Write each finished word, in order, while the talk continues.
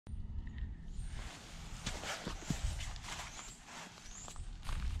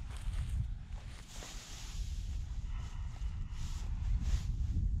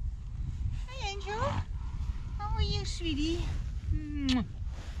sweetie. Mwah.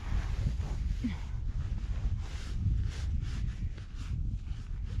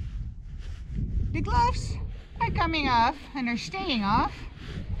 The gloves are coming off and are staying off,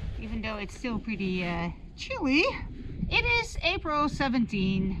 even though it's still pretty chilly. It is April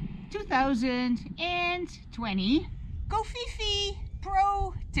 17, 2020. Covfefe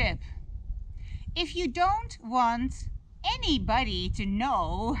pro tip. If you don't want anybody to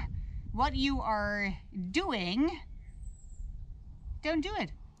know what you are doing, don't do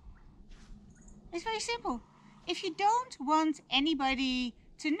it. It's very simple. If you don't want anybody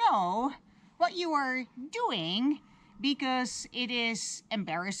to know what you are doing because it is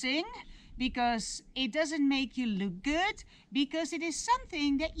embarrassing, because it doesn't make you look good, because it is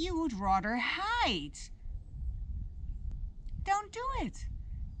something that you would rather hide, don't do it.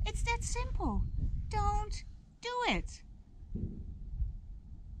 It's that simple. Don't do it.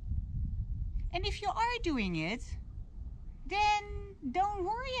 And if you are doing it, then don't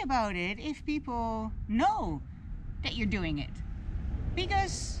worry about it if people know that you're doing it.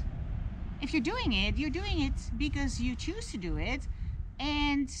 Because if you're doing it because you choose to do it,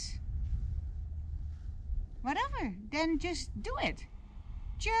 and whatever, then just do it.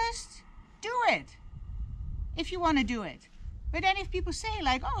 Just do it if you want to do it. But then if people say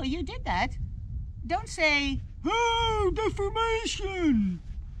like, oh, you did that, don't say, oh, defamation.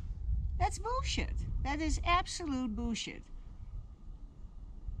 That's bullshit. That is absolute bullshit.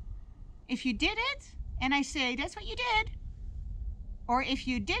 If you did it, and I say, that's what you did, or if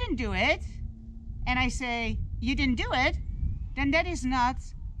you didn't do it, and I say, you didn't do it, then that is not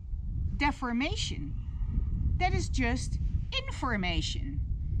defamation. That is just information.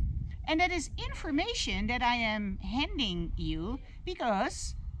 And that is information that I am handing you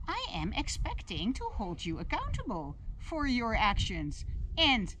because I am expecting to hold you accountable for your actions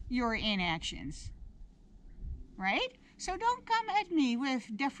and your inactions. Right? So don't come at me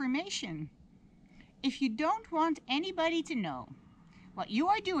with defamation. If you don't want anybody to know what you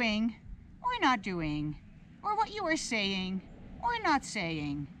are doing or not doing, or what you are saying or not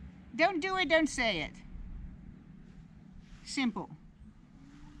saying, don't do it, don't say it. Simple.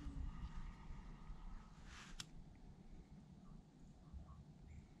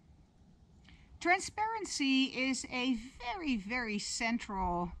 Transparency is a very, very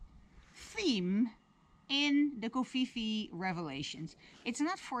central theme in the Covfefe revelations. It's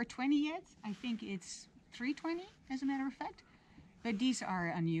not 420 yet. I think it's 320, as a matter of fact. But these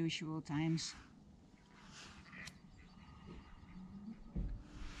are unusual times.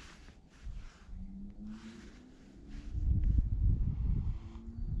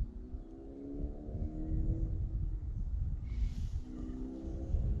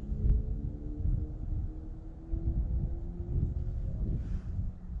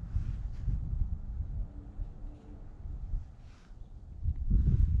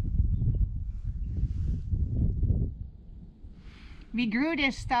 We grew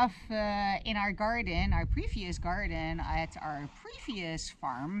this stuff in our garden, our previous garden at our previous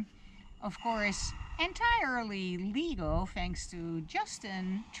farm. Of course, entirely legal thanks to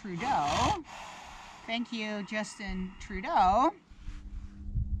Justin Trudeau. Thank you, Justin Trudeau.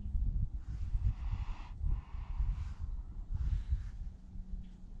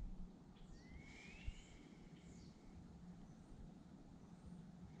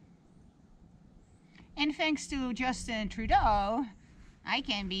 And thanks to Justin Trudeau, I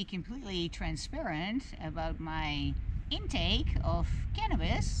can be completely transparent about my intake of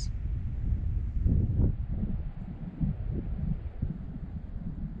cannabis.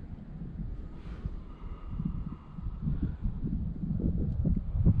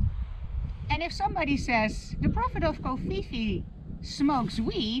 And if somebody says, the prophet of Covfefe smokes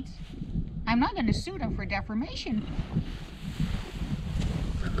weed, I'm not going to sue them for defamation.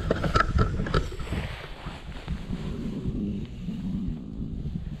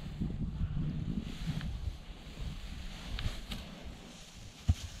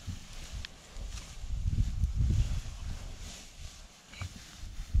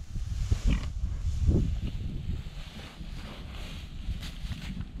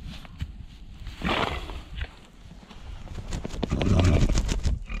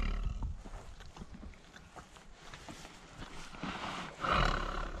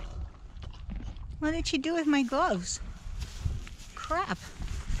 What did she do with my gloves? Crap.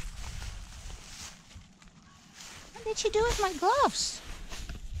 What did she do with my gloves?